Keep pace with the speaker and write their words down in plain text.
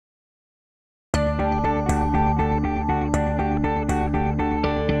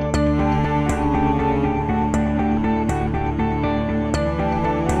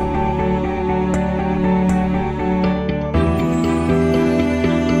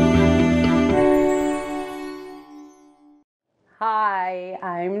Hi,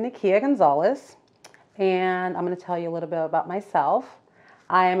 I'm Nikia Gonzales, and I'm going to tell you a little bit about myself.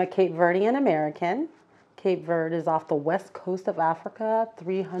 I am a Cape Verdean American. Cape Verde is off the west coast of Africa,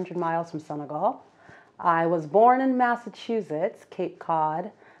 300 miles from Senegal. I was born in Massachusetts, Cape Cod,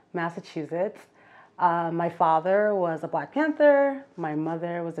 Massachusetts. My father was a Black Panther, my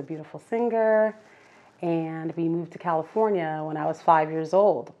mother was a beautiful singer, and we moved to California when I was 5 years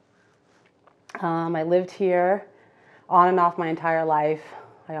old. I lived here on and off my entire life.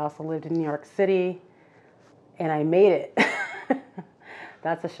 I also lived in New York City, and I made it.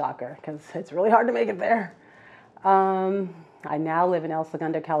 That's a shocker because it's really hard to make it there. I now live in El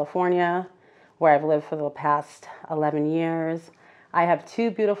Segundo, California, where I've lived for the past 11 years. I have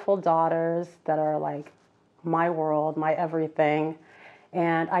two beautiful daughters that are like my world, my everything,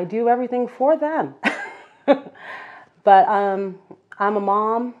 and I do everything for them. But I'm a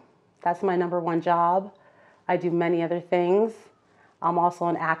mom. That's my number one job. I do many other things. I'm also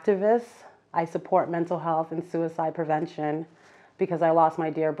an activist. I support mental health and suicide prevention because I lost my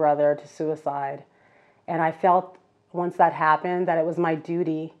dear brother to suicide. And I felt once that happened that it was my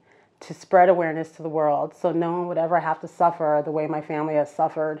duty to spread awareness to the world so no one would ever have to suffer the way my family has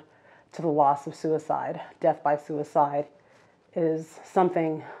suffered to the loss of suicide. Death by suicide is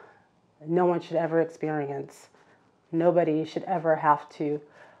something no one should ever experience. Nobody should ever have to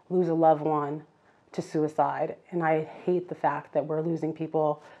lose a loved one to suicide. And I hate the fact that we're losing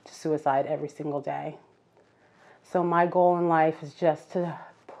people to suicide every single day. So my goal in life is just to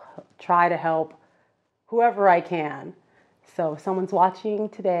try to help whoever I can. So if someone's watching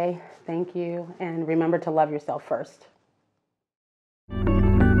today, thank you. And remember to love yourself first.